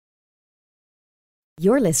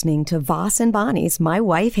You're listening to Voss and Bonnie's My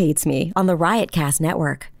Wife Hates Me on the Riotcast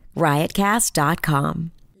Network. Riotcast.com.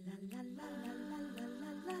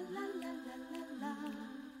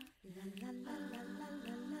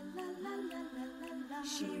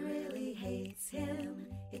 She really hates him,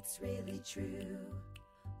 it's really true.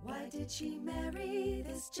 Why did she marry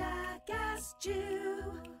this jackass Jew?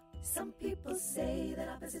 Some people say that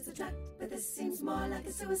opposites attract, but this seems more like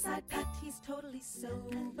a suicide pact. He's totally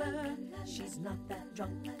sober, she's not that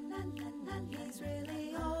drunk. He's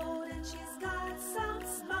really old and she's got some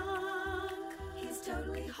spunk. He's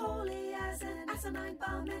totally holy as an asinine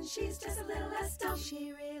bomb, and she's just a little less dumb.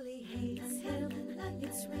 She really hates him,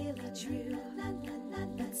 it's really true.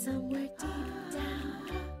 But somewhere deep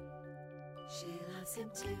down, she loves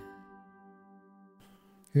him too.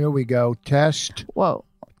 Here we go. Test. Whoa.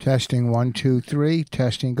 Testing 1, 2, 3.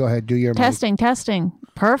 Testing. Go ahead. Do your testing.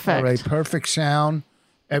 Perfect. All right. Perfect sound.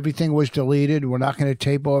 Everything was deleted. We're not going to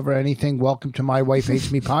tape over anything. Welcome to My Wife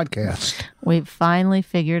Hates Me podcast. We've finally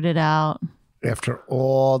figured it out. After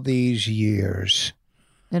all these years.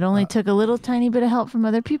 It only took a little tiny bit of help from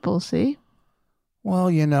other people, see? Well,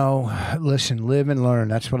 you know, listen, live and learn.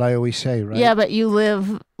 That's what I always say, right? Yeah, but you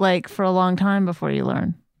live like for a long time before you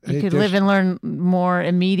learn. You could live and learn more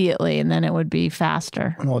immediately, and then it would be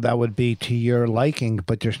faster. Well, that would be to your liking,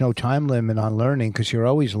 but there's no time limit on learning because you're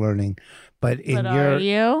always learning. But are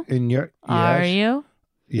you? Are you?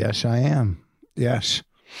 Yes, I am. Yes.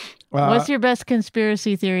 What's your best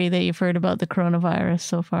conspiracy theory that you've heard about the coronavirus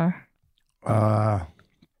so far?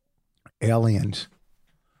 Aliens.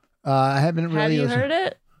 I haven't really. Have you heard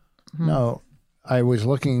it? No. I was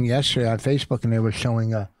looking yesterday on Facebook, and they were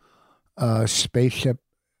showing a spaceship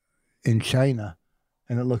in China,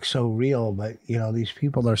 and it looks so real. But you know, these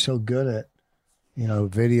people are so good at, you know,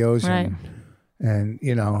 videos, right. and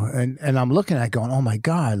you know, and I'm looking at it going, oh my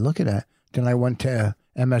God, look at that. Then I went to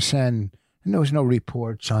MSN, and there was no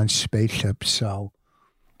reports on spaceships, so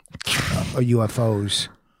or UFOs.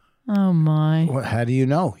 Oh my! How do you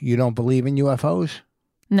know? You don't believe in UFOs?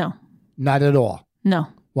 No, not at all. No.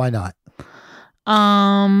 Why not?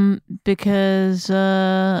 Because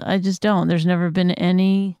I just don't. There's never been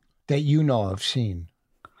any that you know of seen.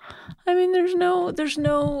 I mean, there's no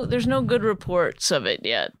good reports of it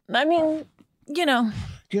yet. I mean, you know.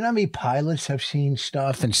 Do you know how many pilots have seen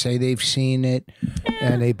stuff and say they've seen it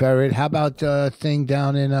and they bury it? How about the thing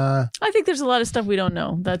down in I think there's a lot of stuff we don't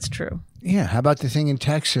know. That's true. Yeah. How about the thing in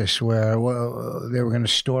Texas where they were going to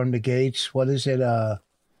storm the gates? What is it? Area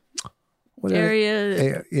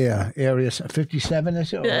 57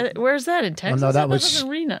 is it? Where's that in Texas? Oh, no, that was in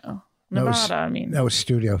Reno, Nevada. That was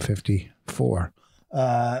Studio 54.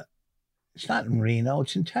 It's not in Reno.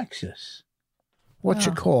 It's in Texas. What's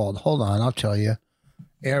it called? Hold on, I'll tell you.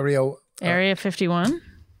 Area 51.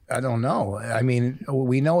 I don't know. I mean,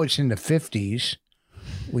 we know it's in the 50s.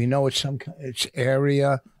 We know it's it's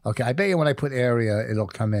area. Okay, I bet you when I put area, it'll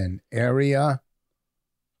come in. Area.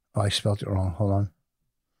 Oh, I spelled it wrong. Hold on.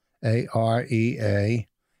 AREA.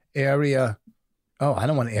 Area. Oh, I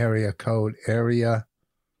don't want area code. Area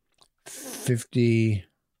 50.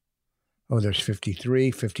 Oh, there's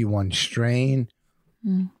 53, 51 strain.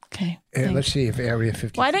 Okay. Let's see if Area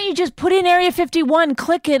 50. Why don't you just put in Area 51,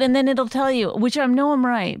 click it, and then it'll tell you, which I know I'm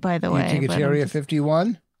right, by the way. You think it's Area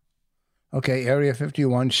 51? Okay, Area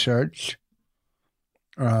 51, search.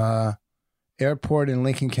 Airport in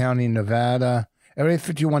Lincoln County, Nevada. Area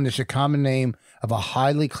 51 is a common name of a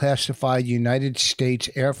highly classified United States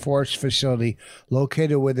Air Force facility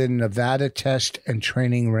located within Nevada Test and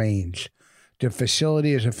Training Range. The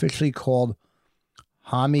facility is officially called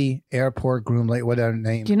Hami Airport Groom Lake, whatever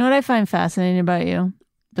name. Do you know what I find fascinating about you,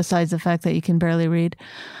 besides the fact that you can barely read?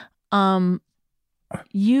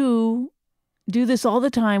 You do this all the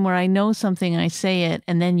time where I know something, I say it,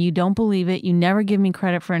 and then you don't believe it. You never give me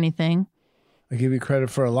credit for anything. I give you credit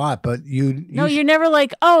for a lot, but you're never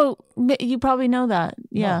like, oh, you probably know that.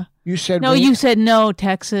 Yeah. No, you said you said no,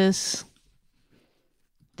 Texas.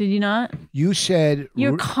 Did you not? You said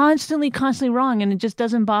you're constantly wrong, and it just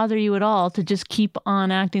doesn't bother you at all to just keep on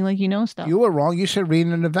acting like you know stuff. You were wrong. You said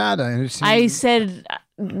Reno, Nevada, and I said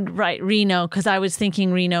right Reno because I was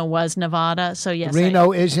thinking Reno was Nevada. So yes,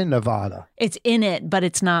 Reno isn't Nevada. It's in it, but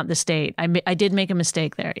it's not the state. I did make a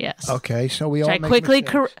mistake there. Yes. Okay, so we all make quickly.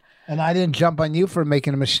 And I didn't jump on you for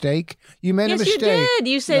making a mistake. You made a mistake. Yes,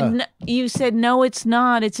 you did. You said no, it's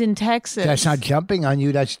not. It's in Texas. That's not jumping on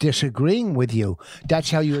you. That's disagreeing with you.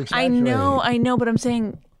 That's how you exaggerate. I know, but I'm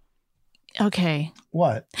saying, okay.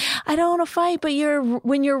 What? I don't want to fight, but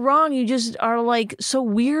when you're wrong, you just are like so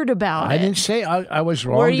weird about it. I didn't say I was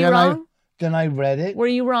wrong. Were you wrong? Then I read it. Were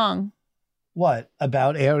you wrong? What,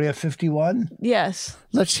 about Area 51? Yes.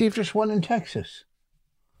 Let's see if there's one in Texas.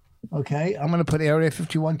 Okay, I'm going to put Area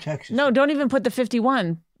 51 Texas. No, don't even put the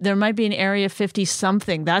 51. There might be an Area 50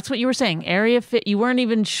 something. That's what you were saying. You weren't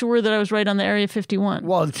even sure that I was right on the Area 51.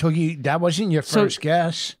 Well, that wasn't your first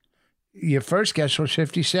guess. Your first guess was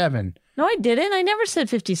 57. No, I didn't. I never said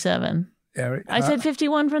 57. I said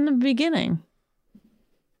 51 from the beginning.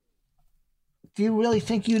 Do you really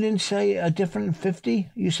think you didn't say a different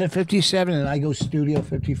 50? You said 57, and I go Studio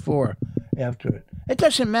 54 after it. It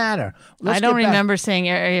doesn't matter. I don't remember saying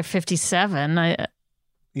Area 57.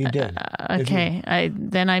 You did. Okay.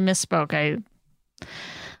 Then I misspoke.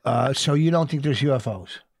 So you don't think there's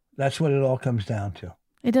UFOs? That's what it all comes down to.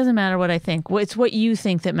 It doesn't matter what I think. It's what you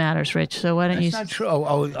think that matters, Rich. So why don't you? That's not true.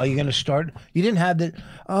 Oh, are you going to start? You didn't have the.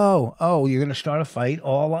 Oh, you're going to start a fight?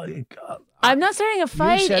 I'm not starting a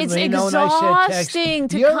fight. It's exhausting.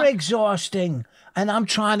 You're exhausting. And I'm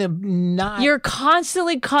trying to not. You're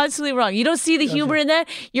constantly wrong. You don't see the humor in that?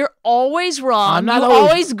 You're always wrong. I'm not you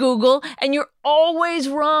always Google, and you're always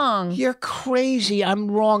wrong. You're crazy.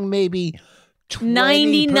 I'm wrong maybe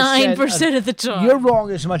 99% of the time. You're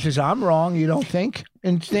wrong as much as I'm wrong, you don't think,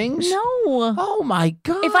 in things? No. Oh, my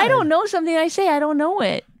God. If I don't know something, I say I don't know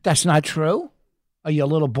it. That's not true? Are you a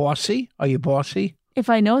little bossy? Are you bossy? If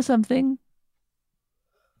I know something.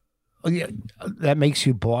 Oh, yeah, that makes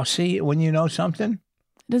you bossy when you know something?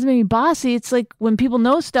 It doesn't make me bossy. It's like when people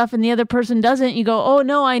know stuff and the other person doesn't, you go, oh,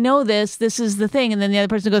 no, I know this. This is the thing. And then the other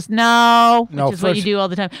person goes, no, which is what you do all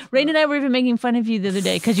the time. Rain and I were even making fun of you the other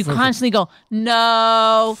day because you constantly go,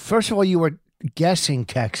 no. First of all, you were guessing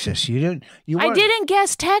Texas. I didn't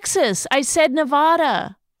guess Texas. I said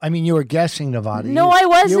Nevada. I mean, you were guessing Nevada. No, I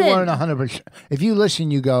wasn't. You weren't 100%. If you listen,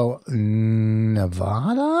 you go,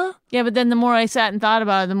 Nevada? Yeah, but then the more I sat and thought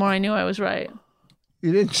about it, the more I knew I was right.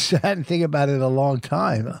 You didn't sit and think about it a long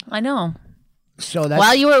time. I know. So that's...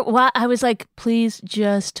 While I was like, please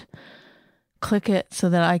just click it so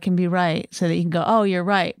that I can be right, so that you can go, oh, you're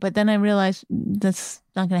right. But then I realized that's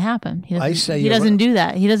not going to happen. He doesn't do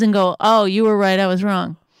that. He doesn't go, oh, you were right, I was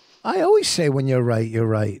wrong. I always say when you're right, you're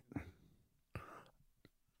right.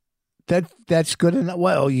 That's good enough.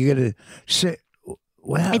 Well, you're gonna say,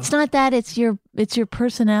 well, it's not that. It's your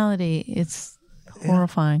personality. It's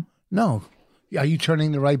horrifying. No, are you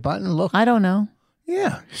turning the right button? Look, I don't know.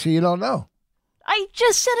 Yeah, so you don't know. I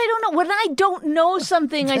just said I don't know. When I don't know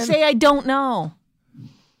something, I say I don't know.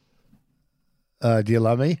 Do you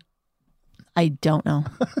love me? I don't know.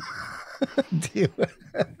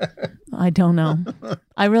 I don't know.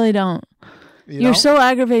 I really don't. You're so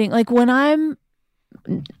aggravating. Like when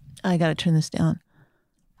I got to turn this down.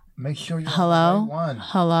 Make sure you're Hello? on the right one.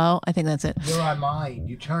 Hello? I think that's it. You're on mine.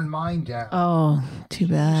 You turned mine down. Oh, too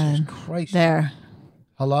bad. Jesus Christ. There.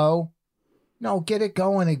 Hello? No, get it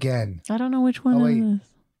going again. I don't know which one it is.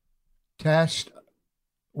 Test.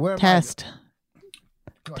 Where Test.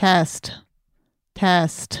 Test.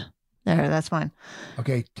 There, that's fine.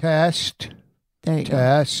 Okay, test. There you go.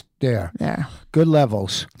 Test. There. Good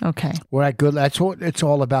levels. Okay. We're at good. That's what it's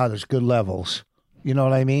all about is good levels. You know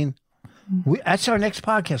what I mean? That's our next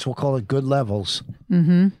podcast. We'll call it Good Levels.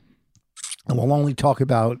 Mm-hmm. And we'll only talk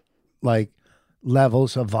about like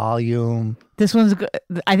levels of volume. This one's good.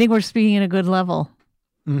 I think we're speaking at a good level.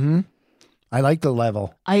 Mm-hmm. I like the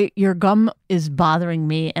level. Your gum is bothering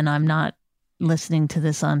me, and I'm not listening to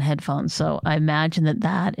this on headphones. So I imagine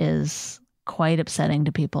that is quite upsetting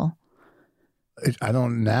to people.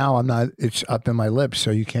 I'm not, it's up in my lips,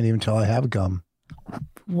 so you can't even tell I have gum.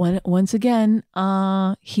 Once again,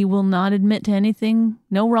 he will not admit to anything,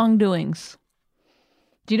 no wrongdoings.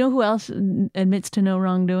 Do you know who else admits to no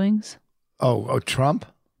wrongdoings? Oh, Trump?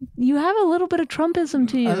 You have a little bit of Trumpism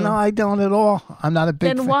to you. No, I don't at all. I'm not a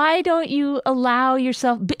big Then why don't you allow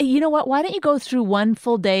yourself... You know what? Why don't you go through one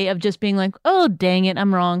full day of just being like, oh, dang it,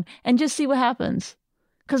 I'm wrong, and just see what happens?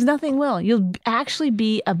 Because nothing will. You'll actually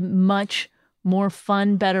be a much more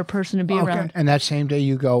fun, better person to be around. And that same day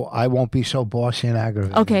you go, I won't be so bossy and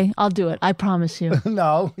aggravating. Okay, I'll do it. I promise you.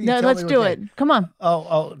 No, let's do it. Come on.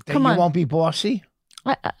 Come on. You won't be bossy?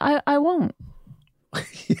 I won't.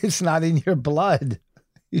 It's not in your blood.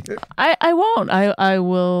 I won't. I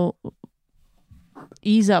will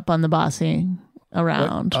ease up on the bossing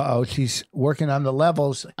around. She's working on the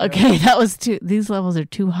levels. Okay, these levels are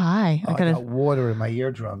too high. I got water in my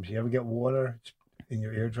eardrums. You ever get water in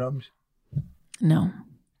your eardrums? No.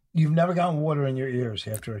 You've never gotten water in your ears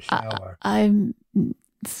after a shower. I'm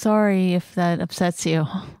sorry if that upsets you.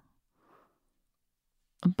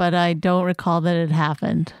 But I don't recall that it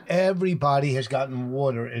happened. Everybody has gotten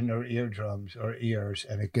water in their eardrums or ears,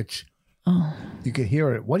 and it gets Oh. You could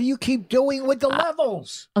hear it. What do you keep doing with the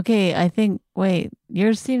levels? Okay, I think, wait,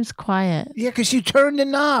 yours seems quiet. Yeah, because you turned the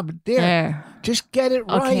knob. There. Just get it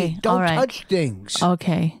right. Okay, Don't all right. touch things.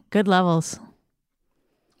 Okay, good levels.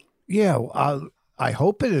 Yeah, I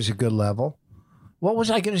hope it is a good level. What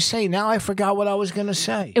was I going to say? Now I forgot what I was going to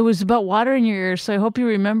say. It was about water in your ears, so I hope you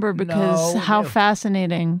remember because No, how yeah.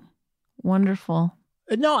 fascinating. Wonderful.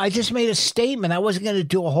 No, I just made a statement. I wasn't going to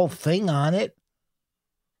do a whole thing on it.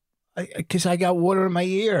 Because I got water in my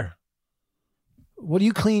ear. What do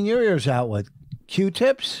you clean your ears out with?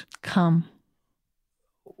 Q-tips? Come,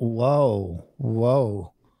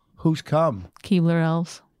 Whoa. Who's come? Keebler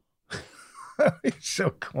elves. It's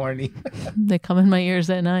so corny. They come in my ears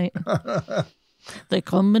at night. They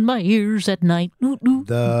come in my ears at night. Ooh, ooh.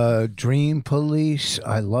 The Dream Police.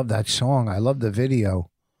 I love that song. I love the video.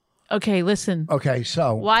 Okay, listen. Okay,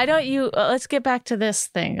 so Why don't you, let's get back to this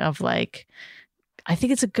thing of like, I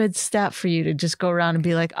think it's a good step for you to just go around and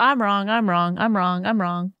be like, I'm wrong. I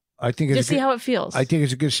think it's Just see how it feels. I think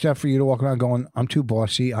it's a good step for you to walk around going, I'm too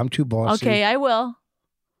bossy. Okay, I will.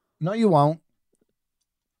 No, you won't.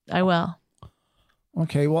 I will.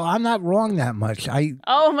 Okay, well, I'm not wrong that much.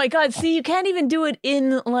 Oh my God. See, you can't even do it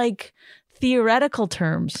in like theoretical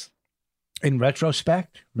terms. In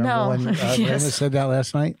retrospect? Remember No. when Yes. Raina said that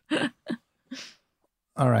last night?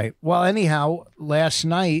 All right. Well, anyhow, last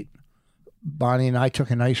night, Bonnie and I took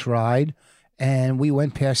a nice ride, and we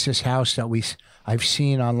went past this house that I've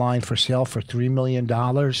seen online for sale for $3 million.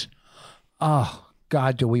 Oh,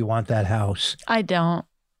 God, do we want that house? I don't,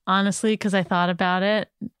 honestly, because I thought about it.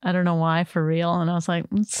 I don't know why, for real. And I was like,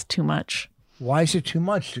 it's too much. Why is it too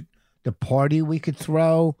much? The party we could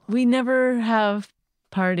throw? We never have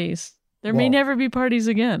parties. There may Well- never be parties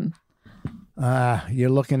again. You're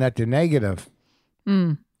looking at the negative.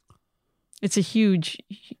 It's a huge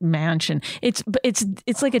mansion. It's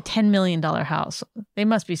like a $10 million house. They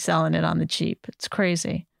must be selling it on the cheap. It's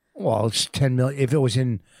crazy. Well, it's 10 million. If it was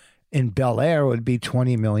in Bel Air, it would be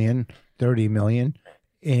 20 million, 30 million.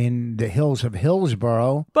 In the hills of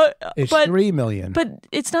Hillsborough, it's 3 million. But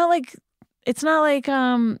it's not like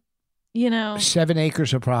 7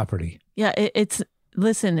 acres of property. Yeah, it's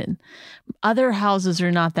listen, other houses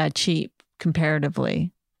are not that cheap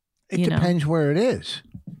comparatively. It depends where it is.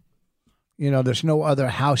 There's no other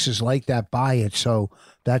houses like that by it. So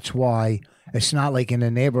that's why it's not like in a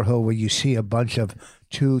neighborhood where you see a bunch of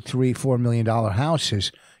 $2, $3, $4 million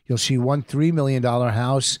houses. You'll see one $3 million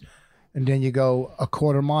house, and then you go a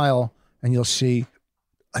quarter mile and you'll see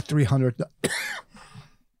a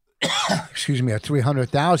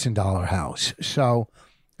 $300,000 house. So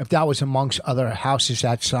if that was amongst other houses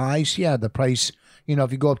that size, yeah, the price,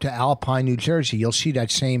 if you go up to Alpine, New Jersey, you'll see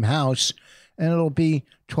that same house and it'll be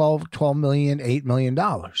 $12 million, $8 million.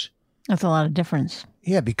 That's a lot of difference.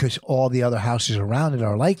 Yeah, because all the other houses around it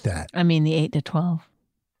are like that. I mean, the 8 to 12.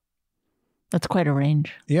 That's quite a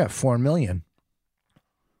range. Yeah, $4 million.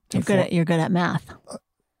 You're good at math.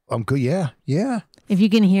 I'm good. Yeah. If you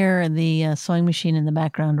can hear the sewing machine in the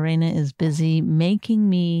background, Raina is busy making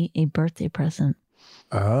me a birthday present.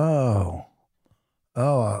 Oh,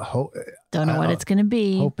 Don't know what it's going to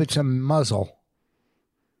be. Hope it's a muzzle.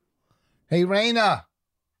 Hey, Raina.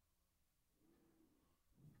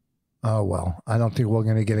 Oh, well, I don't think we're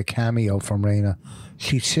going to get a cameo from Raina.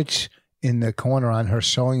 She sits in the corner on her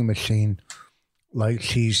sewing machine like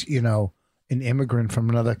she's, an immigrant from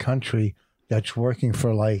another country that's working for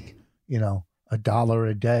 $1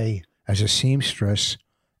 a day as a seamstress,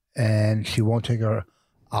 and she won't take her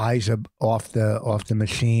eyes off the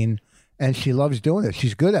machine, and she loves doing it.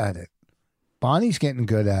 She's good at it. Bonnie's getting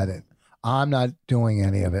good at it. I'm not doing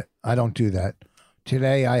any of it. I don't do that.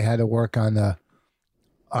 Today I had to work on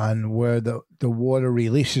where the water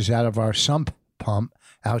releases out of our sump pump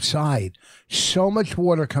outside. So much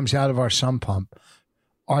water comes out of our sump pump.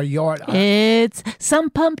 Our yard. It's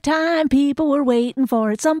sump pump time. People were waiting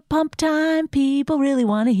for it. Sump pump time. People really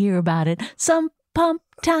want to hear about it. Sump pump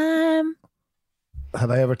time. Have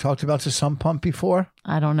I ever talked about the sump pump before?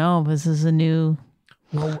 I don't know. This is a new.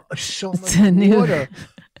 Well, so much a new- water.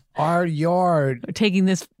 Our yard. We're taking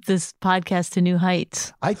this podcast to new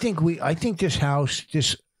heights. I think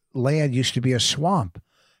this land used to be a swamp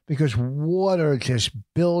because water just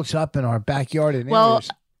builds up in our backyard and areas.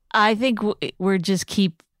 I think we're just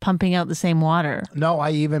keep pumping out the same water. No,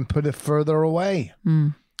 I even put it further away.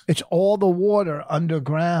 It's all the water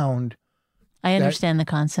underground. I understand the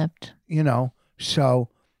concept. So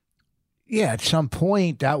yeah, at some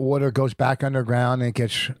point that water goes back underground and it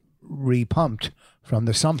gets repumped from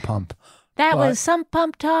the sump pump. That was Sump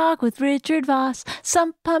Pump Talk with Richard Voss.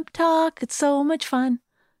 Sump Pump Talk. It's so much fun.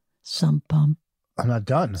 Sump Pump. I'm not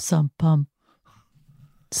done. Sump pump.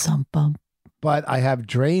 Sump pump. But I have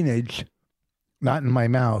drainage, not in my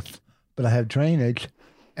mouth, but I have drainage,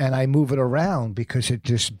 and I move it around because it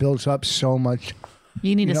just builds up so much.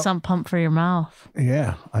 You need a sump pump for your mouth.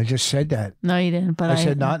 Yeah, I just said that. No, you didn't. But I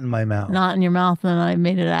said not in my mouth. Not in your mouth, and I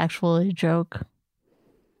made it actually a joke.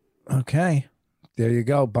 Okay. There you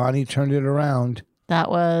go. Bonnie turned it around. That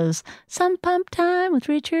was Sump Pump Time with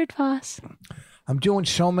Richard Voss. I'm doing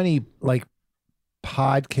so many like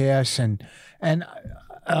podcasts and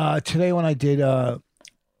today when I did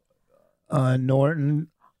Norton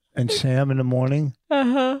and Sam in the morning.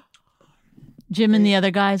 Jim and the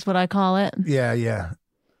other guys, what I call it. Yeah.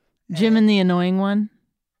 Jim and the annoying one.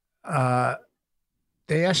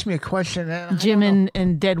 They asked me a question. And Jim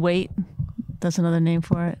and Dead Weight. That's another name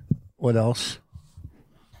for it. What else?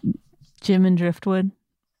 Jim and Driftwood.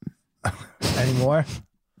 Any more?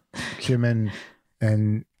 Jim and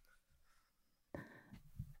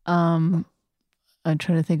I'm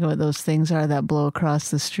trying to think of what those things are that blow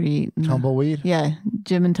across the street. Tumbleweed? Yeah,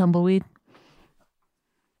 Jim and Tumbleweed.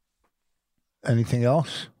 Anything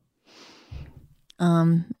else?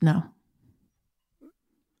 No.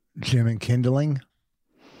 Jim and Kindling?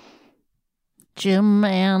 Jim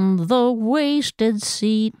and the Wasted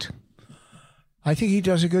Seat. I think he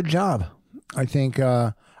does a good job. I think,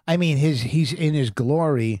 he's in his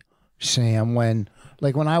glory, Sam, when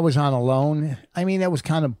I was on Alone, that was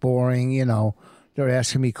kind of boring, They're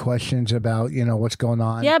asking me questions about, what's going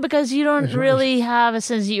on. Yeah, because you don't really have a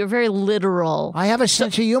sense. You're very literal. I have a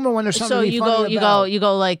sense of humor when there's something to be funny about. You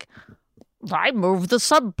go like, I moved the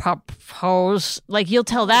sub pump hose. Like you'll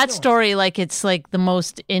tell that story like it's like the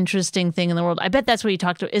most interesting thing in the world. I bet that's what you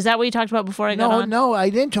talked about. Is that what you talked about before I got on? No, I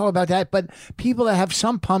didn't talk about that. But people that have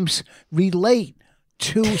sump pumps relate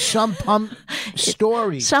to sump pump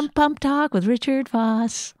stories. Sump pump talk with Richard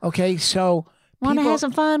Voss. Okay, so want to have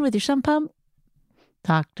some fun with your sump pump?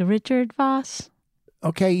 Talk to Richard Voss.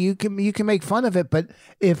 Okay, you can make fun of it, but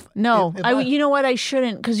if you know what, I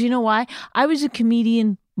shouldn't, because you know why? I was a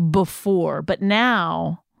comedian before, but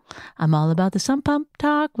now I'm all about the sump pump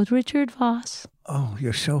talk with Richard Voss. Oh,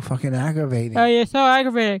 you're so fucking aggravating. Oh, you're so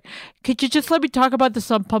aggravating. Could you just let me talk about the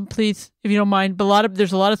sump pump, please, if you don't mind? But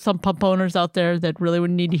there's a lot of sump pump owners out there that really would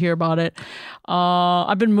need to hear about it.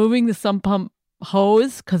 I've been moving the sump pump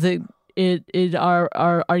hose because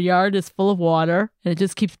our yard is full of water and it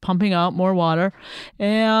just keeps pumping out more water.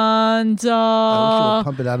 And I wish you would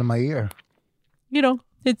pump it out of my ear.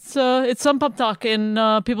 It's sump pump talk,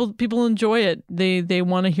 and people enjoy it. They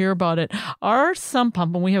want to hear about it. Our sump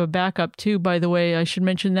pump, and we have a backup too, by the way. I should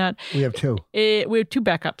mention that. We have two. We have two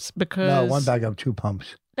backups because no, one backup, two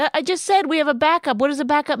pumps. I just said we have a backup. What does a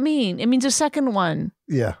backup mean? It means a second one.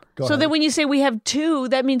 Yeah, go So ahead. then when you say we have two,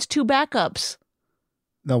 that means two backups.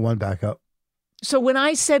 No, one backup. So when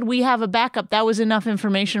I said we have a backup, that was enough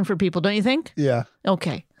information for people, don't you think? Yeah.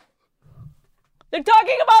 Okay. They're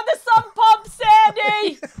talking about the sump pump,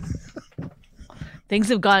 Sandy! Things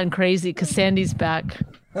have gotten crazy because Sandy's back.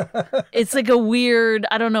 It's like a weird,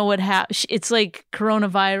 I don't know what happened. It's like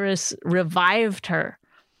coronavirus revived her.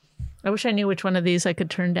 I wish I knew which one of these I could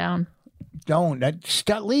turn down. Don't.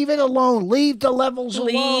 Leave it alone. Leave the levels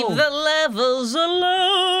alone. Leave the levels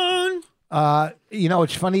alone.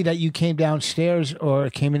 It's funny that you came downstairs or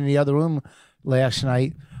came in the other room last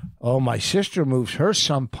night. Oh, my sister moves her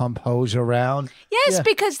sump pump hose around. Yes,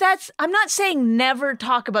 because I'm not saying never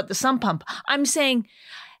talk about the sump pump. I'm saying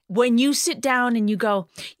when you sit down and you go,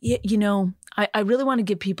 I really want to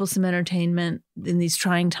give people some entertainment in these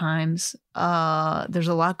trying times. There's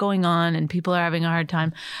a lot going on and people are having a hard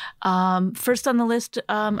time. First on the list,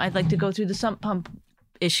 I'd like to go through the sump pump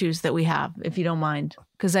issues that we have, if you don't mind,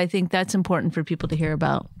 because I think that's important for people to hear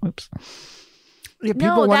about. Oops. Yeah,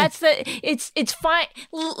 it's fine.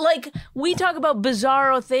 Like we talk about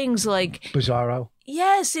bizarro things like bizarro.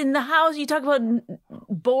 Yes, in the house you talk about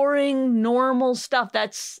boring, normal stuff.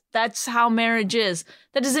 That's how marriage is.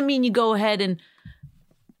 That doesn't mean you go ahead and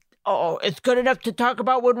it's good enough to talk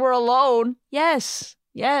about when we're alone. Yes,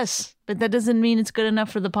 but that doesn't mean it's good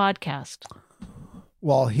enough for the podcast.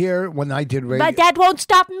 Well, here when I did radio, but that won't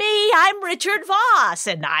stop me. I'm Richard Voss,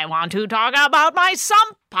 and I want to talk about my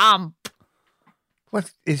sump pump. What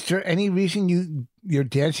is there any reason you're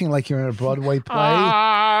dancing like you're in a Broadway play?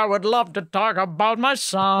 I would love to talk about my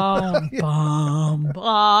sump pump.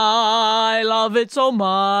 I love it so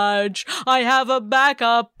much. I have a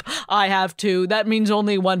backup. I have two. That means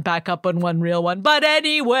only one backup and one real one. But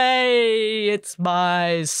anyway, it's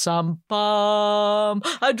my sump pump.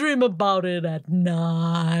 I dream about it at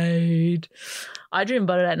night. I dream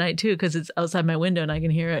about it at night too because it's outside my window and I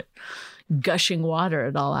can hear it gushing water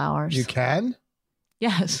at all hours. You can?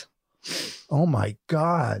 Yes. Oh my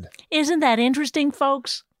God. Isn't that interesting,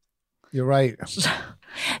 folks? You're right.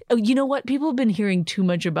 You know what? People have been hearing too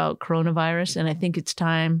much about coronavirus, and I think it's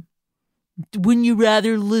time. Wouldn't you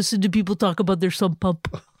rather listen to people talk about their sump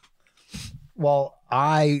pump? Well,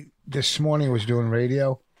 this morning was doing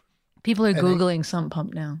radio. People are Googling sump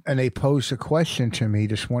pump now. And they posed a question to me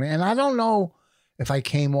this morning. And I don't know if I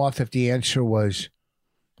came off, if the answer was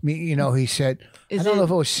me. You know, he said, I don't know if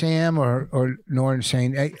it was Sam or Norton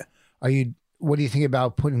saying, hey, what do you think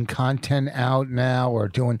about putting content out now or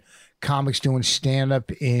comics doing stand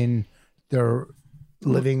up in their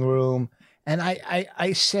living room? And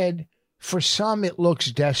I said, for some, it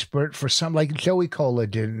looks desperate. For some, like Joey Cola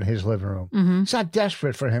did in his living room. Mm-hmm. It's not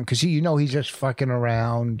desperate for him because he's just fucking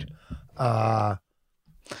around.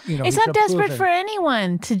 It's not desperate for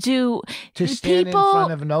anyone to stand in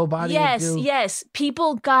front of nobody. Yes.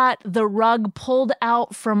 People got the rug pulled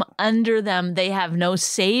out from under them. They have no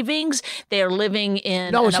savings. They are living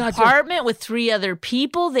in an apartment with 3 other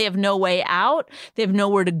people. They have no way out. They have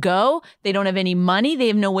nowhere to go. They don't have any money. They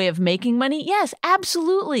have no way of making money. Yes,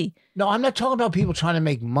 absolutely. No, I'm not talking about people trying to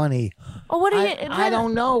make money. Oh, what are you? I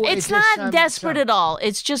don't know. It's not desperate at all.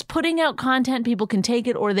 It's just putting out content. People can take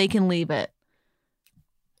it or they can leave it.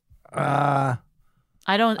 I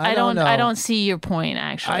don't see your point.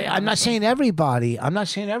 Actually, I'm not saying everybody. I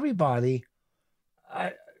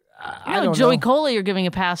don't Joey know. Cola you're giving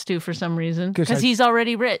a pass to for some reason because he's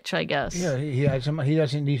already rich, I guess. Yeah, he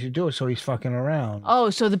doesn't need to do it, so he's fucking around. Oh,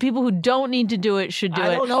 so the people who don't need to do it should do it.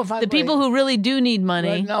 I don't know if the people who really do need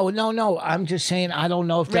money. No. I'm just saying I don't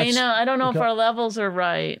know if that's... Raina, I don't know if our levels are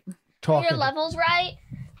right. Are your levels right?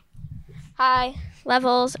 Hi,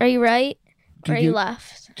 levels. Are you right? Or are you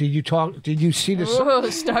left? Did you talk? Did you see the...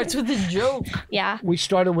 starts with a joke. Yeah. We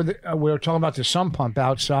started with... we were talking about the sump pump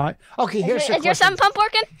outside. Okay, here's the question. Is your sump pump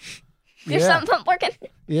working? Your sump pump working?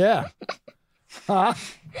 Yeah. Huh?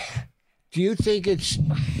 Do you think it's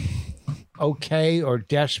okay or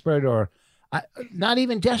desperate or... not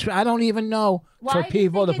even desperate. I don't even know for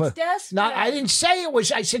people to put. I didn't say it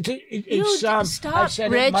was. I said I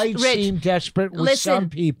said Rich, it might seem desperate with some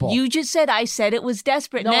people. You just said I said it was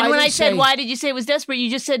desperate. No, and then when I said, say, why did you say it was desperate? You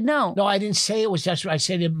just said no. No, I didn't say it was desperate. I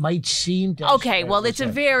said it might seem desperate. Okay, well, it's a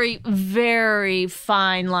very, very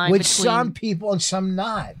fine line with between some people and some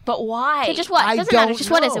not. But why? Okay, just what? It doesn't matter.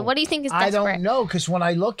 Just what is it? What do you think is desperate? I don't know because when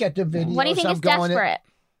I look at the videos, what do you think is desperate?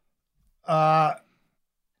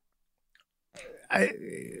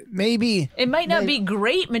 Maybe it might not be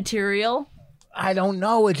great material. I don't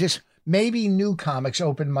know. It just maybe new comics,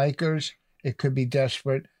 open micers. It could be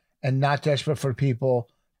desperate and not desperate for people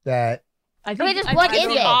that. What is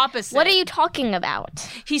it? Opposite. What are you talking about?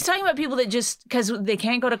 He's talking about people that just because they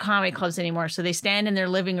can't go to comedy clubs anymore, so they stand in their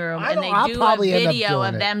living room and they do a video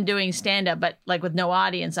of them doing stand up, but like with no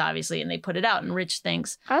audience, obviously, and they put it out. And Rich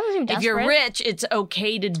thinks if you're rich, it's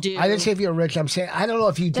okay to do. I didn't say if you're rich. I'm saying I don't know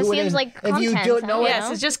if you do it. Seems like if content, you do it,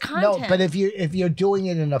 it's just content. No, but if you're doing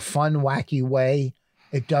it in a fun, wacky way,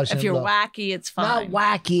 it doesn't. If you're wacky, it's fine.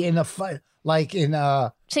 Not wacky in a fun, like in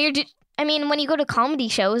a. So you're. I mean, when you go to comedy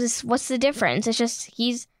shows, what's the difference? It's just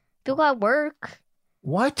people at work.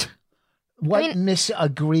 What?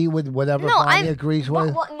 Misagree with whatever Bonnie agrees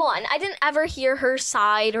with? One, I didn't ever hear her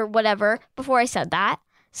side or whatever before I said that.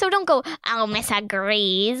 So don't go,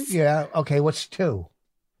 misagrees. Yeah, okay, what's 2?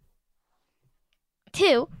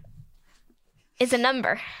 2 is a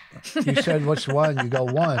number. You said what's 1? You go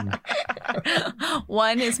 1.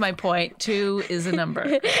 1 is my point. 2 is a number.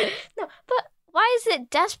 No, but why is it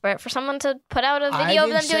desperate for someone to put out a video of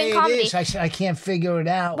them doing comedy? I said I can't figure it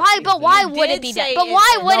out. Why? But why would it be desperate? But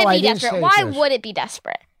why would it be desperate? Why would it be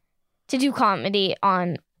desperate to do comedy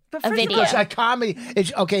on a video? Because a comedy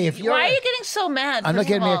is okay. If you're, why are you getting so mad? I'm not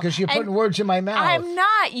getting mad because you're putting words in my mouth. I'm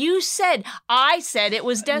not. I said it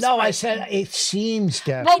was desperate. No, I said it seems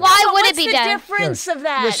desperate. But why would it be desperate? What's the difference of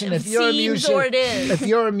that? Listen, if you're a musician, or it is. If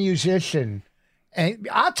you're a musician, and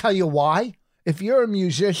I'll tell you why. If you're a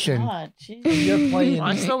musician, and you're playing,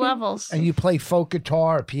 watch the levels, and you play folk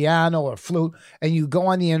guitar, or piano, or flute, and you go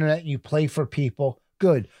on the internet and you play for people,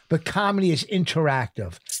 good. But comedy is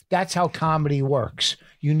interactive. That's how comedy works.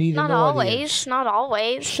 You need an audience. Not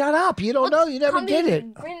always. Shut up! You don't know. You never did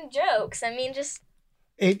it. Grin jokes. I mean, just.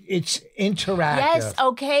 It's interactive. Yes,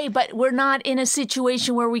 okay, but we're not in a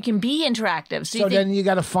situation where we can be interactive. So then you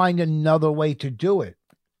got to find another way to do it.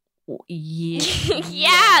 Yeah.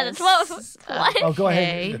 Yeah, that's what. Oh, go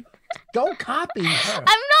ahead. Don't copy her. I'm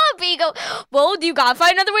not being. Well, you gotta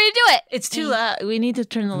find another way to do it. It's too loud. We need to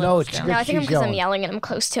turn the levels down. No, I think because I'm yelling and I'm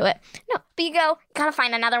close to it. No, but you gotta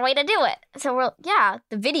find another way to do it. So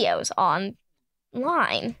the video's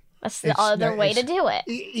online. That's the other way to do it.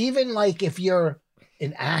 Even like if you're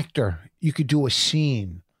an actor, you could do a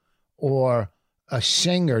scene, or a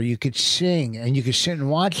singer, you could sing and you could sit and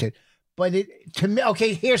watch it. But to me,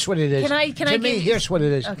 okay, here's what it is. Here's what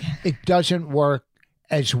it is. Okay. It doesn't work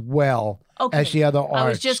as well as the other arts. I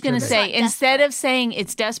was just going to say, instead of saying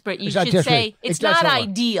it's desperate, you should say it's not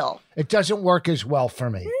ideal. It doesn't work as well for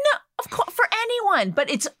me. No, of course, for anyone. But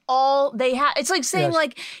it's all they have. It's like saying,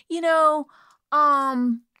 like,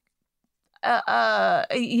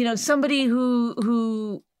 somebody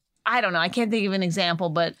who I don't know. I can't think of an example,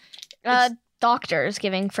 but doctors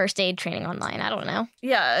giving first aid training online. I don't know.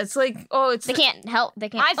 Yeah, it's like, they can't help. They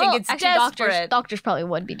can't. I think it's actually desperate. Doctors probably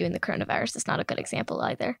would be doing the coronavirus. That's not a good example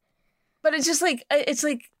either. But it's just like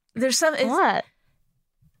there's some. What?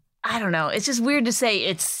 I don't know. It's just weird to say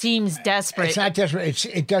it seems desperate. It's not desperate.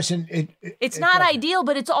 It doesn't. It's not ideal,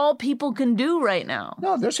 but it's all people can do right now.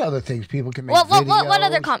 No, there's other things people can make. What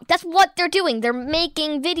other That's what they're doing. They're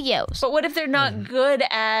making videos. But what if they're not good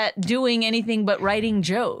at doing anything but writing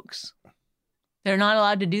jokes? They're not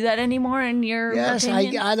allowed to do that anymore in your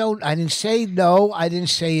opinion? I didn't say no. I didn't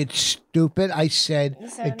say it's stupid. I said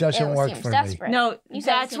it doesn't work for desperate. me. No,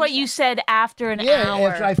 that's what you said after an hour. Yeah,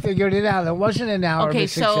 after I figured it out. It wasn't an hour. Okay,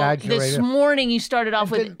 so this morning you started off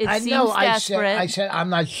with it seems desperate. I said I'm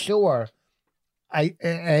not sure.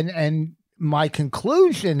 And my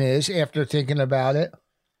conclusion is, after thinking about it,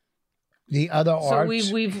 the other arts.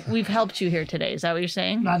 So we've helped you here today. Is that what you're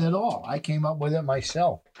saying? Not at all. I came up with it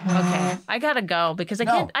myself. Okay, I gotta go because I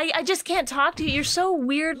can't. I just can't talk to you. You're so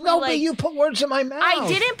weird. No, but you put words in my mouth. I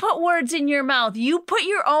didn't put words in your mouth. You put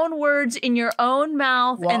your own words in your own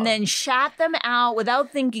mouth and then shat them out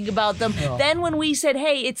without thinking about them. No. Then when we said,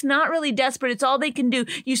 "Hey, it's not really desperate. It's all they can do,"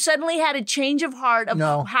 you suddenly had a change of heart of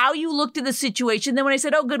how you looked at the situation. Then when I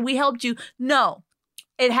said, "Oh, good, we helped you," no,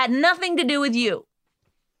 it had nothing to do with you.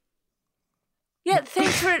 Yeah,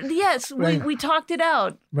 thanks for, yes, we talked it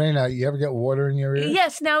out. Raina, you ever get water in your ears?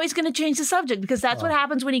 Yes, now he's going to change the subject because that's what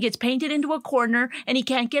happens when he gets painted into a corner and he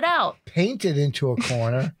can't get out. Painted into a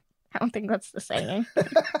corner? I don't think that's the saying.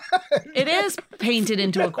 It is painted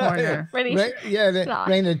into a corner.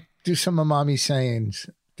 Raina, do some of Mommy's sayings.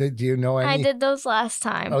 Do you know any? I did those last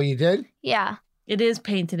time. Oh, you did? Yeah. It is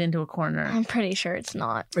painted into a corner. I'm pretty sure it's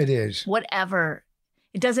not. It is. Whatever.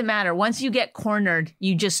 It doesn't matter. Once you get cornered,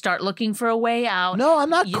 you just start looking for a way out. No, I'm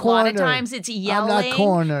not cornered. A lot of times it's yelling. I'm not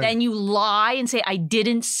cornered. Then you lie and say, I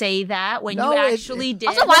didn't say that when you actually did.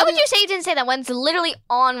 Also, why would you say you didn't say that when it's literally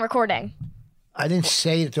on recording? I didn't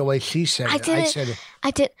say it the way she said it. I said it.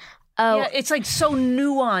 I did. Oh. Yeah, it's like so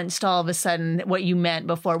nuanced all of a sudden what you meant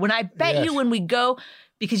before. When I bet you when we go...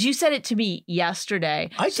 Because you said it to me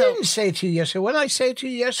yesterday. I didn't say it to you yesterday. When did I say it to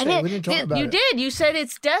you yesterday? We didn't talk about it. You did. You said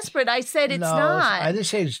it's desperate. I said it's not. I didn't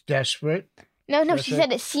say it's desperate. No, she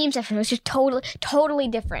said it seems different. It was just totally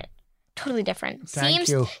different. Totally different. Thank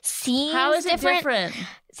you. Seems How is it different?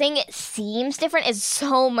 Saying it seems different is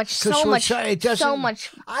so much different. I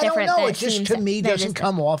don't know. It just to me doesn't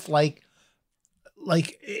come off like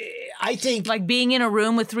I think like being in a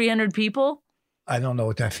room with 300 people. I don't know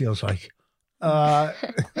what that feels like.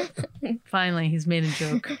 Finally, he's made a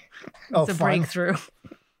joke. It's a breakthrough.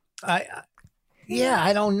 I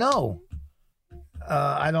don't know.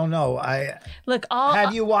 I don't know. Look.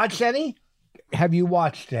 Have you watched any?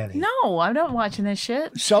 No, I'm not watching that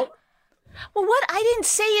shit. So. Well, what? I didn't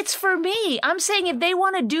say it's for me. I'm saying if they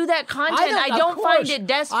want to do that content, I don't find it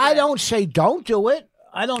desperate. I don't say don't do it.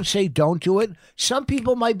 Some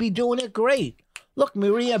people might be doing it great. Look,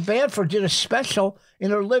 Maria Bamford did a special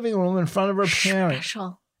in her living room in front of her parents.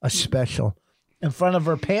 A special in front of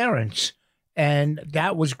her parents. And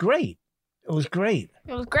that was great. It was great.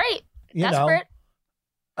 Desperate.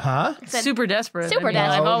 Huh? Super desperate. Super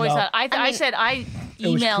desperate. I've always thought. I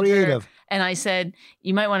emailed her and I said,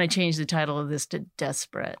 you might want to change the title of this to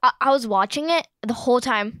Desperate. I was watching it the whole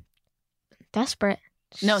time. Desperate.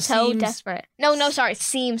 No, so desperate. No, sorry.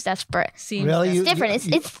 Seems desperate. Really? It's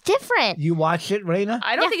different. It's different. You watched it, Raina?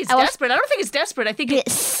 I don't think it's desperate. I don't think it's desperate. I think it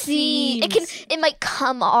seems. It might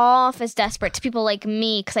come off as desperate to people like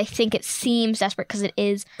me because I think it seems desperate because it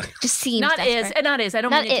is. Just seems desperate. Not is. I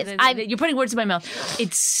don't mean it. You're putting words in my mouth.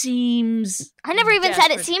 It seems. I never even said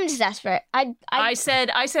it seems desperate. I said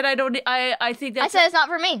I don't. I think that. I said it's not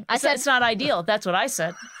for me. I said it's not ideal. That's what I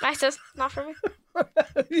said. I said it's not for me.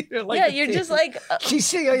 You're just like she's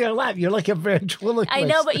sitting on your lap. You're like a ventriloquist. I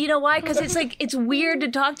know, but you know why? Because it's like it's weird to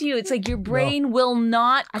talk to you. It's like your brain will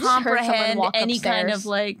not comprehend any kind of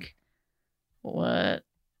like what.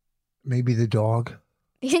 Maybe the dog.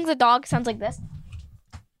 You think the dog sounds like this?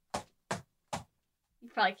 You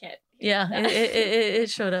probably can't. Yeah, it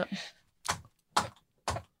showed up.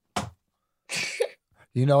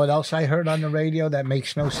 You know what else I heard on the radio that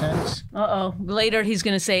makes no sense? Uh-oh. Later he's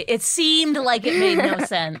going to say, it seemed like it made no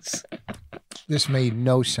sense. This made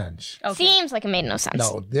no sense. Okay. Seems like it made no sense.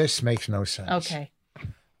 No, this makes no sense. Okay.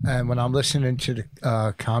 And when I'm listening to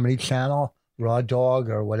the Comedy Channel, Raw Dog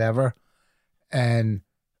or whatever, and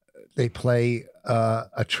they play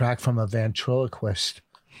a track from a ventriloquist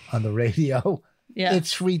on the radio,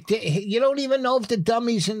 it's ridiculous. You don't even know if the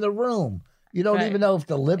dummy's in the room. You don't even know if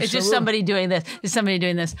the lips It's just somebody doing this. It's somebody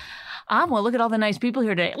doing this. Well, look at all the nice people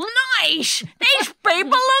here today. Nice! These people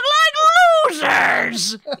look like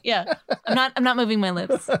losers! Yeah. I'm not moving my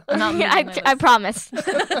lips. I'm not moving my lips. I promise.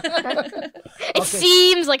 It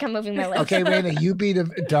seems like I'm moving my lips. Okay, Raina, you be the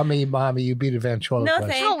dummy, Mommy. You be the ventriloquist. No,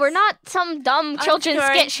 thanks. No, we're not some dumb children's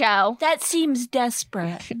skit show. That seems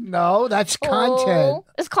desperate. No, that's content.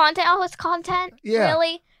 It's content. Oh, it's content? Yeah.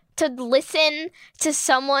 Really? To listen to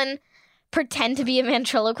someone pretend to be a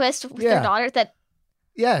ventriloquist with their daughter that...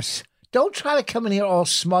 Yes. Don't try to come in here all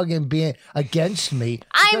smug and be against me.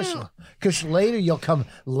 Because later you'll come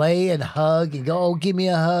lay and hug and go, oh, give me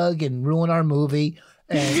a hug and ruin our movie.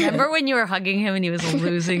 And, remember when you were hugging him and he was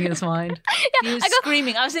losing his mind? He was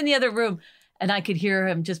screaming. I was in the other room and I could hear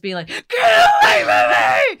him just being like, get away from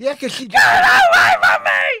me! Yeah, because get away from me!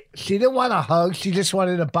 She didn't want a hug. She just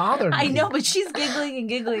wanted to bother me. I know, but she's giggling and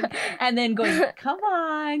giggling and then going, come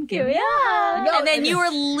on, give me a hug. No, and then you were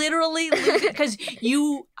literally, because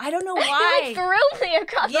I don't know why. You threw me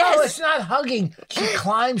across. No, it's not hugging. She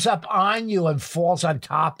climbs up on you and falls on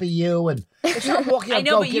top of you and it's not walking up. I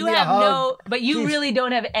know, but you have really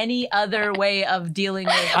don't have any other way of dealing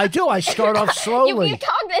with it. I do. I start off slowly. You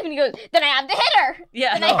talk to him and he goes, then I have to hit her.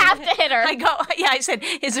 Yeah. And I have to hit her. I said,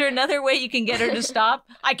 is there another way you can get her to stop?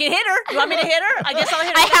 I can hit her. You want me to hit her? I guess I'll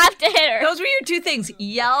hit her. I have to hit her. Those were your two things.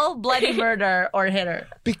 Yell, bloody murder, or hit her.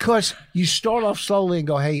 Because you start off slowly and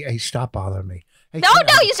go, hey, stop bothering me. Hey, no,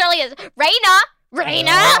 you start like this. Raina!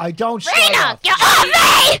 I don't Raina, get off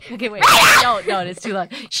me! Okay, wait. No, it's too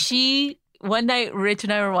loud. One night, Rich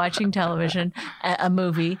and I were watching television, a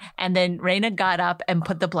movie, and then Raina got up and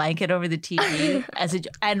put the blanket over the TV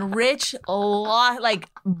and Rich,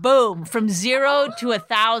 boom, from 0 to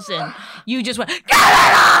 1,000, you just went, get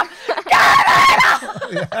it off! Get it off!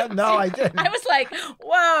 Yeah, no, I didn't. I was like,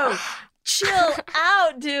 whoa. Chill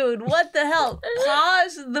out, dude. What the hell?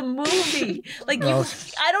 Pause the movie.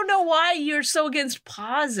 I don't know why you're so against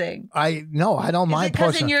pausing. I don't mind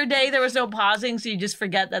pausing. Because in your day there was no pausing, so you just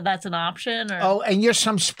forget that that's an option? Or? Oh, and you're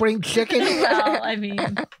some spring chicken? Well, I mean,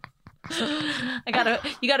 you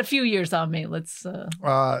got a few years on me. Let's.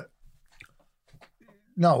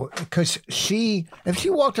 No, because if she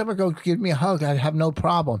walked up and go, give me a hug, I'd have no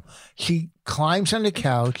problem. She climbs on the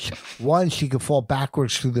couch. One, she could fall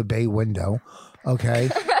backwards through the bay window. Okay?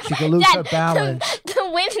 She could lose her balance.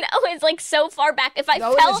 The window is like so far back. If I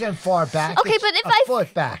fell... it isn't far back. Okay, but if I...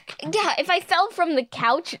 foot back. Yeah, if I fell from the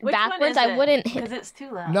couch backwards, I wouldn't hit... Because it's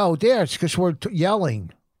too loud. No, it's because we're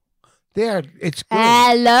yelling. It's good.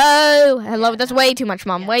 Hello. That's way too much,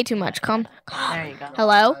 Mom. Way too much. Come. There you go.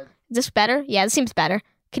 Hello? Is this better? Yeah, this seems better.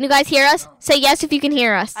 Can you guys hear us? Say yes if you can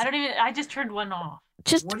hear us. I just turned one off.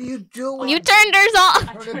 What are you doing? You turned yours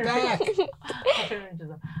off. Turn it back.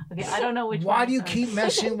 Okay, I don't know which Why one. do you keep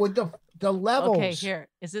messing with the levels? Okay, here.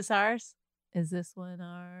 Is this ours? Is this one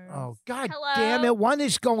ours? Oh, God Hello? damn it. One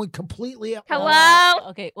is going completely up.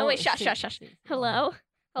 Hello? Okay. Oh, wait, shush. Hello?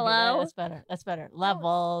 Hello? Okay, that's better.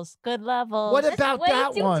 Levels. Good levels. What about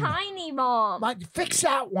that one? Way too tiny, Mom. Fix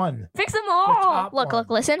that one. Fix them all. Look,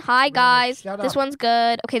 listen. Hi, guys. Shut this up. one's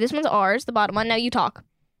good. Okay, this one's ours, the bottom one. Now you talk.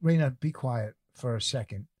 Raina, be quiet for a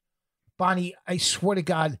second. Bonnie, I swear to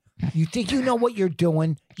God, you think you know what you're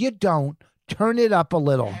doing? You don't. Turn it up a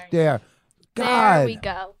little. There. God. There we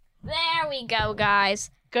go. There we go,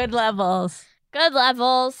 guys. Good levels. Good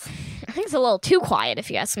levels. I think it's a little too quiet, if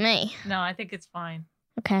you ask me. No, I think it's fine.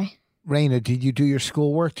 Okay. Raina, did you do your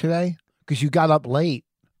schoolwork today? Because you got up late.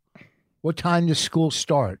 What time does school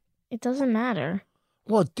start? It doesn't matter.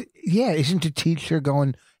 Well, isn't the teacher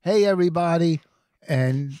going, hey, everybody?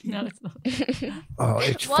 And no, it's not. Oh,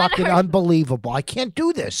 it's fucking unbelievable. I can't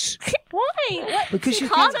do this. Why? What? Because you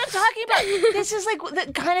can't. can't. I'm talking about. This is like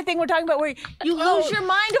the kind of thing we're talking about where you lose your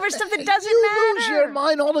mind over stuff that doesn't you matter. You lose your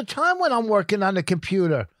mind all the time when I'm working on the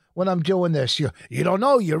computer. When I'm doing this, you don't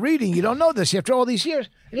know, you're reading, you don't know this after all these years.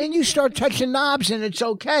 And then you start touching knobs and it's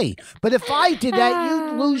okay. But if I did that,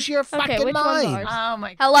 you'd lose your fucking mind. Oh,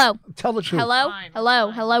 my God. Hello. Tell the truth. Hello? Fine,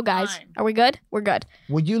 Hello, guys. fine. Are we good? We're good.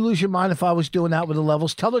 Would you lose your mind if I was doing that with the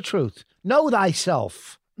levels? Tell the truth. Know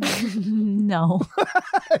thyself. No.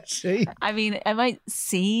 See? I mean, it might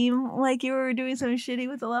seem like you were doing something shitty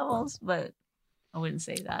with the levels, but I wouldn't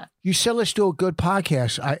say that. You said let's do a good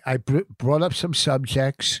podcast. I brought up some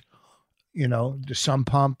subjects, the sump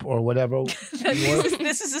pump or whatever.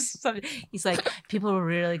 This is a subject. He's like, people are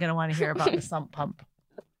really going to want to hear about the sump pump.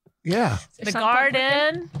 Yeah. The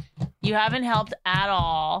garden, you haven't helped at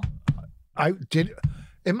all.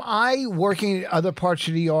 Am I working in other parts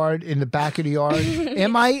of the yard, in the back of the yard?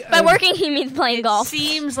 Am I? By working, he means playing golf.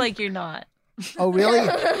 Seems like you're not. Oh, really?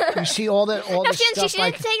 You see all that No, she stuff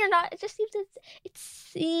didn't say you're not. It just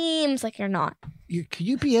seems like you're not. Can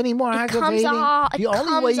you be any more aggravating? The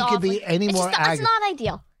only way you could be any more aggravating. It's not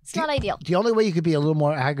ideal. It's not ideal. The only way you could be a little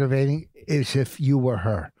more aggravating is if you were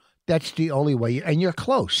her. That's the only way. And you're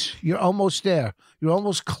close. You're almost there. You're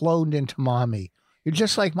almost cloned into mommy. You're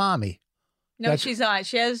just like mommy. No, she's not.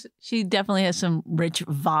 She definitely has some Rich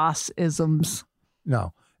Voss-isms.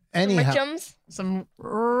 No. Anyhow. Some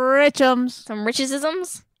richums. Some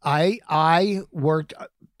richisms. I worked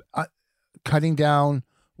cutting down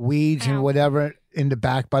weeds and whatever in the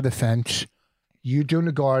back by the fence. You doing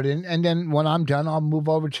the garden. And then when I'm done, I'll move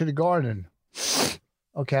over to the garden.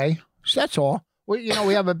 Okay? So that's all. We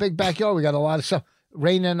have a big backyard. We got a lot of stuff.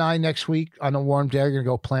 Raina and I next week on a warm day are going to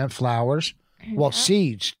go plant flowers. Yeah. Well,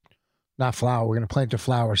 seeds. Not flower. We're going to plant the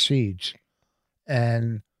flower seeds.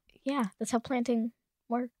 And yeah, that's how planting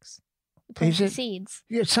works. Plant the seeds.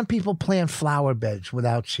 Yeah, some people plant flower beds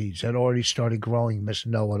without seeds that already started growing, Miss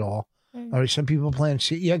Know-It-All. All right, some people plant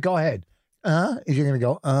seeds. Yeah, go ahead. Is you going to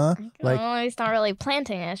go, like, no, it's not really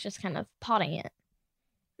planting it. It's just kind of potting it.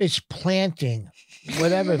 It's planting.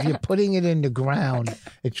 Whatever. If you're putting it in the ground,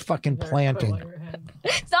 it's fucking planting.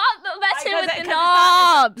 Stop messing with the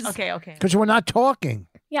knobs. Okay. Because we're not talking.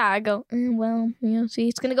 Yeah, I go, see,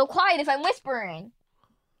 it's going to go quiet if I'm whispering.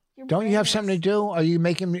 Don't you have something to do? Are you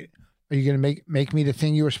going to make me the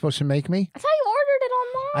thing you were supposed to make me? I thought you ordered it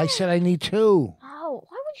online. I said I need 2. Oh,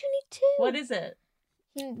 why would you need 2? What is it?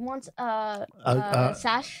 He wants a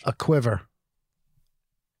sash. A quiver.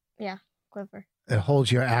 Yeah, quiver. It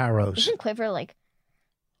holds your arrows. Isn't quiver like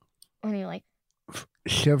when you like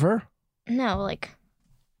shiver? No, like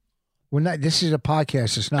we're not. This is a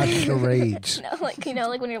podcast. It's not charades. No, like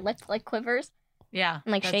when your lip like quivers. Yeah,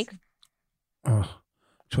 and like shakes. Oh,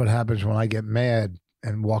 that's what happens when I get mad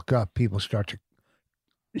and walk up. People start to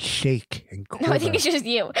shake and quiver. No, I think it's just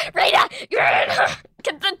you, Raina.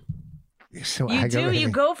 Get the. So you do. You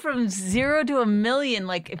go from 0 to 1,000,000.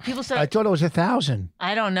 Like if people start. I thought it was 1,000.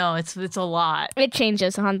 I don't know. It's a lot. It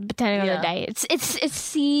changes depending on the day. It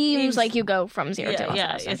seems like you go from 0 to 1,000.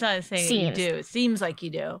 Yeah, it's not saying you do. It seems like you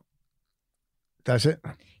do. Does it?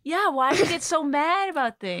 Yeah. Why do you get so mad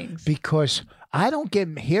about things? Because I don't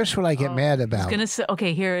get. Here's what I get mad about.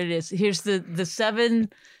 Okay, here it is. Here's the 7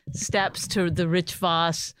 steps to the Rich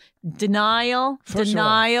Voss. Denial. You just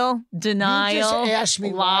asked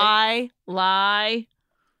me lie.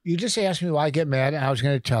 You just asked me why I get mad, and I was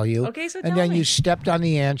going to tell you. Okay, so and then you stepped on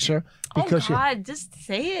the answer because just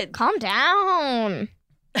say it. Calm down.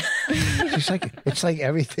 It's like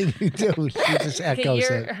everything you do. She just echoes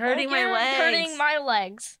it. You're hurting my legs. Hurting my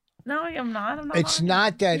legs. No, I'm not. It's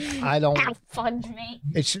not that I don't. Ow, fudge me.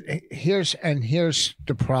 It's here's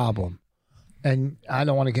the problem, and I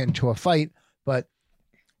don't want to get into a fight, but.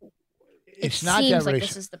 It's not that like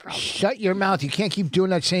this is the problem. Shut your mouth. You can't keep doing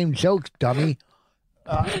that same joke, dummy.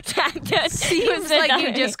 It seems like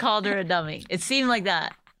you just called her a dummy. It seemed like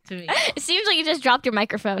that to me. It seems like you just dropped your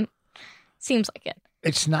microphone. Seems like it.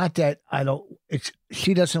 It's not that I don't.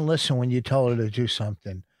 She doesn't listen when you tell her to do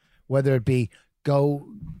something, whether it be go,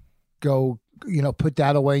 put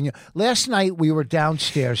that away. Last night we were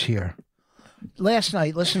downstairs here. Last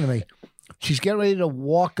night, listen to me. She's getting ready to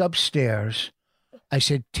walk upstairs. I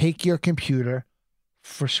said, take your computer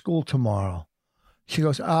for school tomorrow. She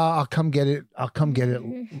goes, I'll come get it. I'll come get it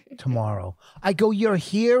tomorrow. I go, you're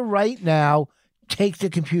here right now. Take the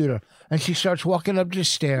computer. And she starts walking up the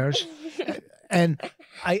stairs. And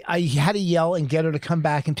I had to yell and get her to come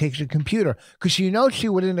back and take the computer. Because she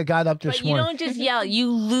wouldn't have got up this morning. But you don't just yell. You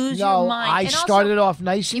lose your mind. I started off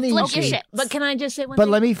nice and easy. But can I just say one thing? But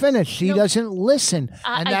let me finish. She doesn't listen.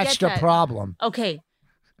 And that's the problem. Okay.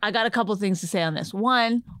 I got a couple things to say on this.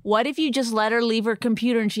 One, what if you just let her leave her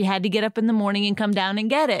computer and she had to get up in the morning and come down and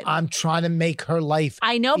get it? I'm trying to make her life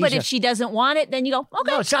I know, but if she doesn't want it, then you go,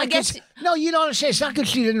 okay, no, it's not no, you don't understand. It's not because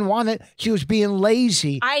she didn't want it. She was being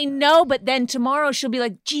lazy. I know, but then tomorrow she'll be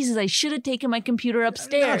like, Jesus, I should have taken my computer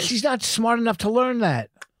upstairs. No, she's not smart enough to learn that.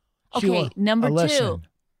 Okay, number 2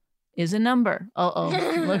 is a number.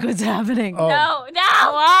 Look what's happening. Oh. No.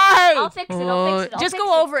 Why? I'll fix it. Just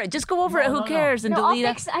go over it. Just go over it. Who cares? And delete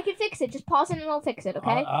it. I can fix it. Just pause it and I'll fix it,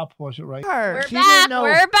 okay? I'll pause it right.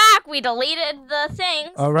 We're back. We deleted the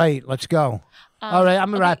things. All right, let's go. All right,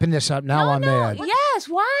 I'm wrapping this up. Now I'm mad. Yes,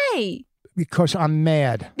 why? Because I'm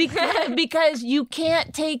mad. Because you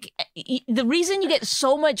can't take... The reason you get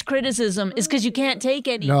so much criticism is because you can't take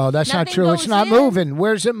any. No, that's not true. It's not moving.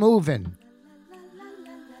 Where's it moving?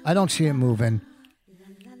 I don't see it moving.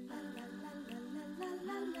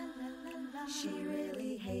 She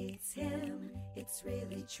really hates him. It's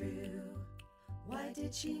really true. Why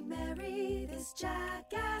did she marry this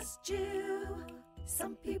jackass Jew?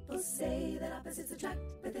 Some people say that opposites attract,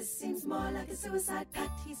 but this seems more like a suicide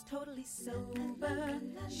pact. He's totally sober,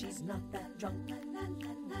 she's not that drunk.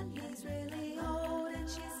 He's really old and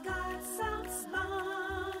she's got some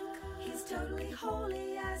spunk. He's totally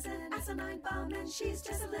holy as an asinine bomb, and she's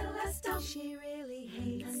just a little less dumb. She really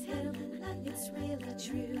hates him, it's really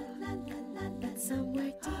true. But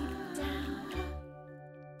somewhere deep down,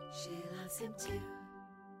 she loves him too.